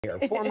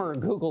Former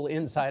Google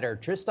insider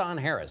Tristan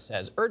Harris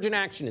says urgent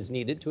action is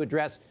needed to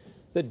address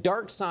the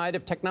dark side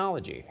of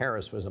technology.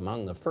 Harris was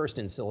among the first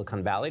in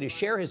Silicon Valley to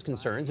share his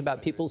concerns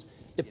about people's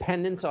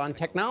dependence on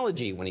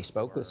technology when he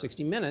spoke with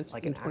 60 Minutes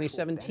in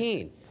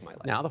 2017.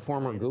 Now the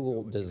former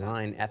Google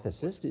design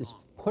ethicist is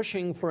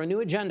pushing for a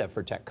new agenda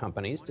for tech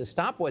companies to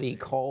stop what he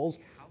calls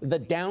the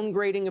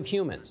downgrading of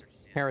humans.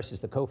 Harris is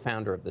the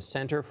co-founder of the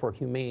Center for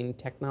Humane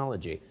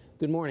Technology.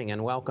 Good morning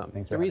and welcome.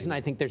 The reason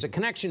I think there's a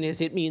connection is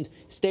it means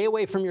stay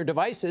away from your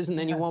devices and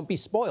then you won't be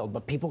spoiled.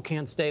 But people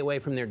can't stay away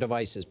from their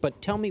devices.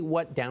 But tell me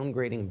what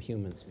downgrading of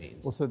humans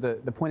means. Well, so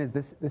the point is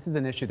this is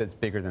an issue that's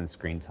bigger than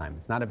screen time.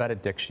 It's not about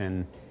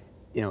addiction.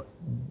 You know,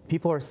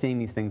 people are seeing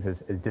these things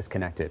as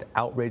disconnected.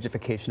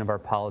 Outragification of our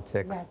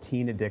politics,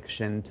 teen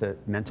addiction to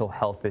mental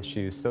health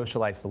issues,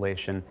 social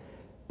isolation.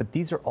 But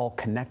these are all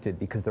connected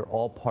because they're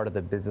all part of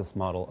the business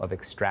model of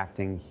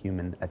extracting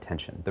human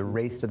attention, the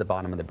race to the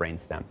bottom of the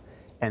brainstem.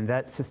 And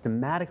that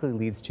systematically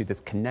leads to this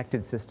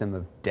connected system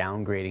of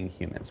downgrading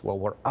humans. While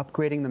we're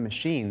upgrading the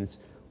machines,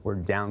 we're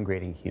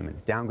downgrading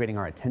humans, downgrading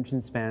our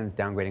attention spans,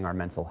 downgrading our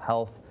mental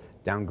health,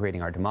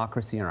 downgrading our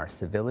democracy and our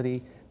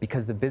civility,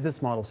 because the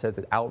business model says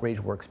that outrage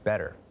works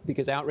better.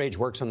 Because outrage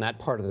works on that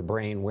part of the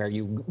brain where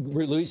you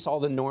release all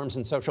the norms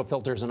and social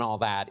filters and all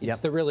that.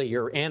 It's really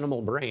your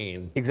animal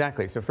brain.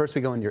 Exactly. So first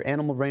we go into your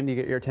animal brain to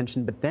get your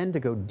attention, but then to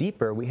go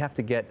deeper, we have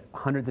to get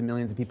hundreds of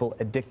millions of people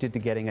addicted to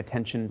getting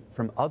attention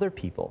from other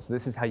people. So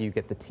this is how you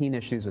get the teen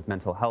issues with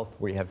mental health,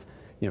 where you have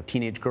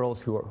teenage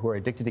girls who are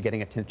addicted to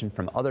getting attention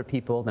from other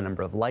people, the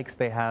number of likes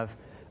they have.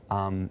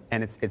 And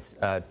it's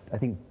I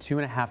think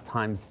 2.5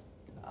 times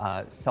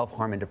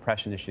self-harm and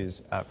depression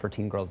issues for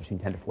teen girls between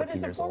 10 to 14 years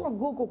old. But as a former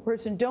Google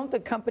person, don't the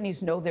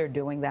companies know they're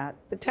doing that?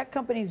 The tech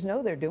companies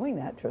know they're doing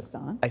that,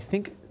 Tristan. I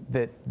think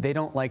that they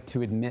don't like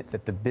to admit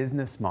that the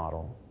business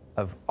model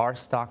of our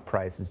stock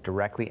price is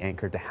directly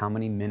anchored to how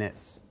many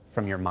minutes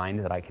from your mind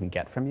that I can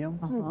get from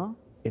you.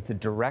 It's a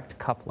direct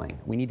coupling.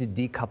 We need to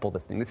decouple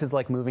this thing. This is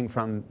like moving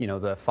from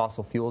the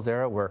fossil fuels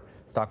era, where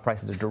stock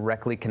prices are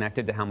directly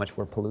connected to how much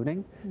we're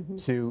polluting,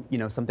 to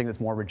something that's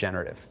more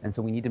regenerative. And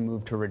so we need to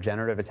move to a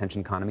regenerative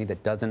attention economy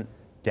that doesn't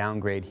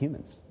downgrade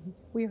humans.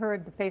 We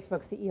heard the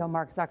Facebook CEO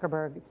Mark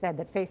Zuckerberg said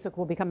that Facebook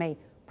will become a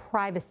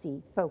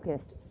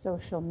privacy-focused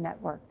social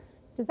network.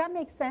 Does that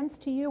make sense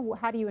to you?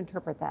 How do you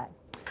interpret that?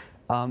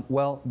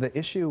 Well, the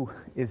issue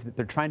is that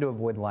they're trying to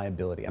avoid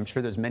liability. I'm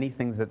sure there's many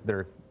things that there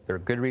are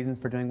good reasons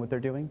for doing what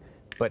they're doing,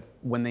 but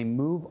when they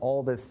move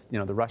all this,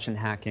 the Russian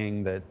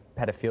hacking, the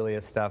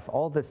pedophilia stuff,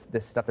 all this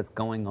stuff that's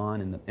going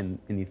on in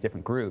these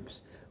different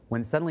groups,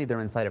 when suddenly they're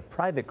inside of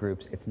private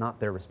groups, it's not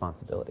their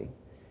responsibility.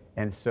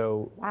 And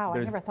so wow, I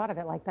never thought of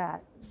it like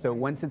that. So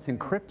once it's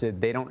encrypted,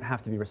 they don't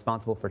have to be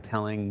responsible for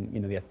telling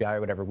the FBI or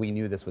whatever we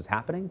knew this was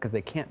happening, because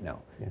they can't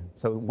know.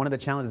 So one of the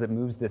challenges that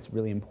moves this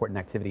really important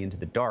activity into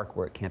the dark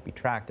where it can't be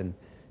tracked, and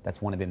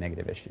that's one of the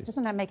negative issues.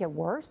 Doesn't that make it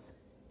worse?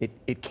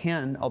 It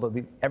can, although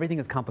everything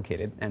is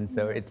complicated, and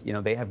so it's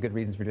they have good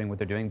reasons for doing what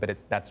they're doing, but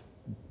that's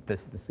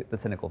the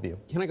cynical view.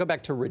 Can I go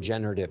back to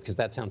regenerative, because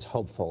that sounds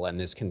hopeful, and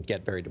this can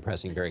get very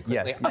depressing very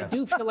quickly. Yes. I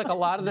do feel like a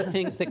lot of the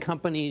things that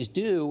companies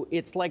do,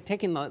 it's like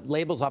taking the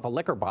labels off a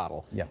liquor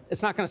bottle.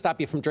 It's not going to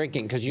stop you from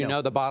drinking because you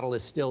know the bottle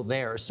is still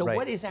there. So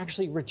what is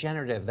actually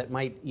regenerative that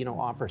might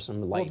offer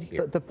some light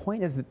here? The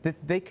point is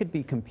that they could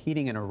be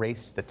competing in a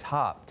race to the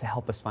top to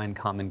help us find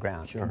common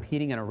ground,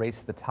 competing in a race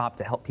to the top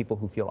to help people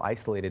who feel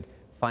isolated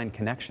find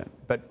connection.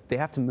 But they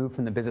have to move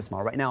from the business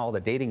model. Right now, all the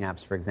dating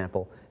apps, for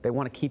example, they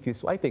want to keep you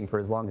swiping for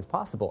as long as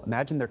possible.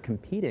 Imagine they're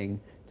competing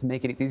to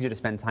make it easier to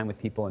spend time with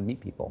people and meet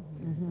people.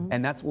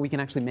 And that's what we can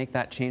actually make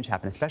that change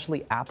happen.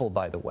 Especially Apple,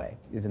 by the way,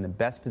 is in the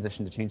best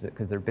position to change it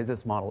because their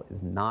business model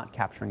is not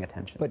capturing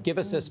attention. But give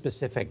us a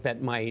specific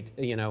that might,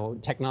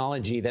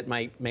 technology that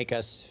might make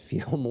us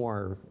feel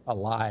more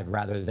alive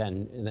rather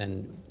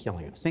than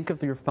killing us. Think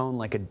of your phone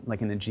like in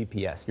a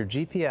GPS. Your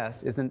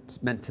GPS isn't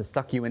meant to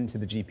suck you into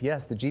the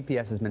GPS. The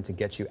GPS is meant to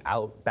get you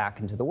out back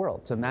into the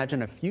world. So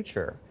imagine a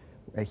future,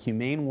 a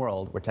humane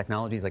world where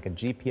technology is like a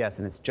GPS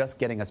and it's just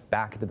getting us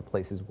back into the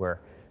places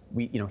where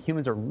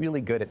humans are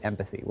really good at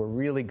empathy. We're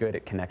really good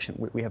at connection.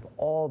 We have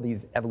all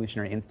these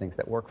evolutionary instincts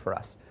that work for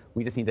us.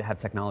 We just need to have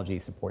technology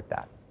support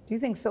that. Do you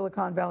think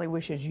Silicon Valley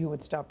wishes you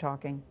would stop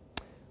talking?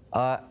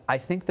 I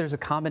think there's a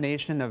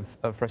combination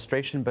of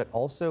frustration, but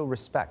also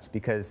respect,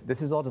 because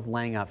this is all just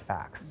laying out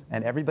facts.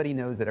 And everybody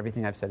knows that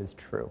everything I've said is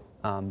true.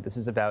 This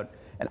is about,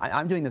 and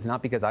I'm doing this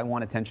not because I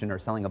want attention or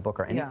selling a book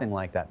or anything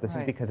like that. This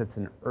is because it's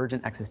an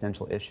urgent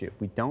existential issue. If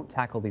we don't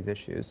tackle these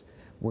issues,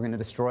 we're going to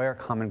destroy our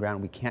common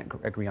ground. We can't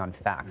agree on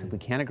facts. If we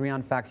can't agree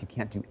on facts, you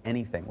can't do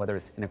anything, whether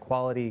it's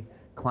inequality,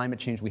 climate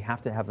change. We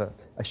have to have a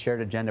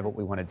shared agenda of what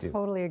we want to do.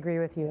 Totally agree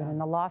with you. And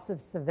the loss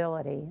of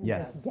civility,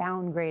 this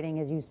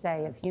downgrading, as you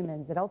say, of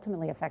humans, it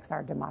ultimately affects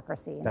our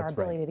democracy and our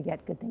ability to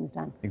get good things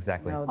done.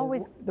 Exactly.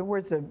 The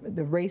words,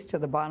 the race to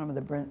the bottom of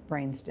the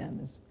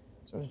brainstem is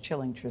sort of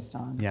chilling,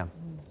 Tristan. Yeah.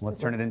 Let's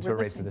turn it into a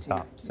race to the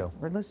top.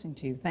 We're listening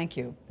to you. Thank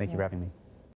you. Thank you for having me.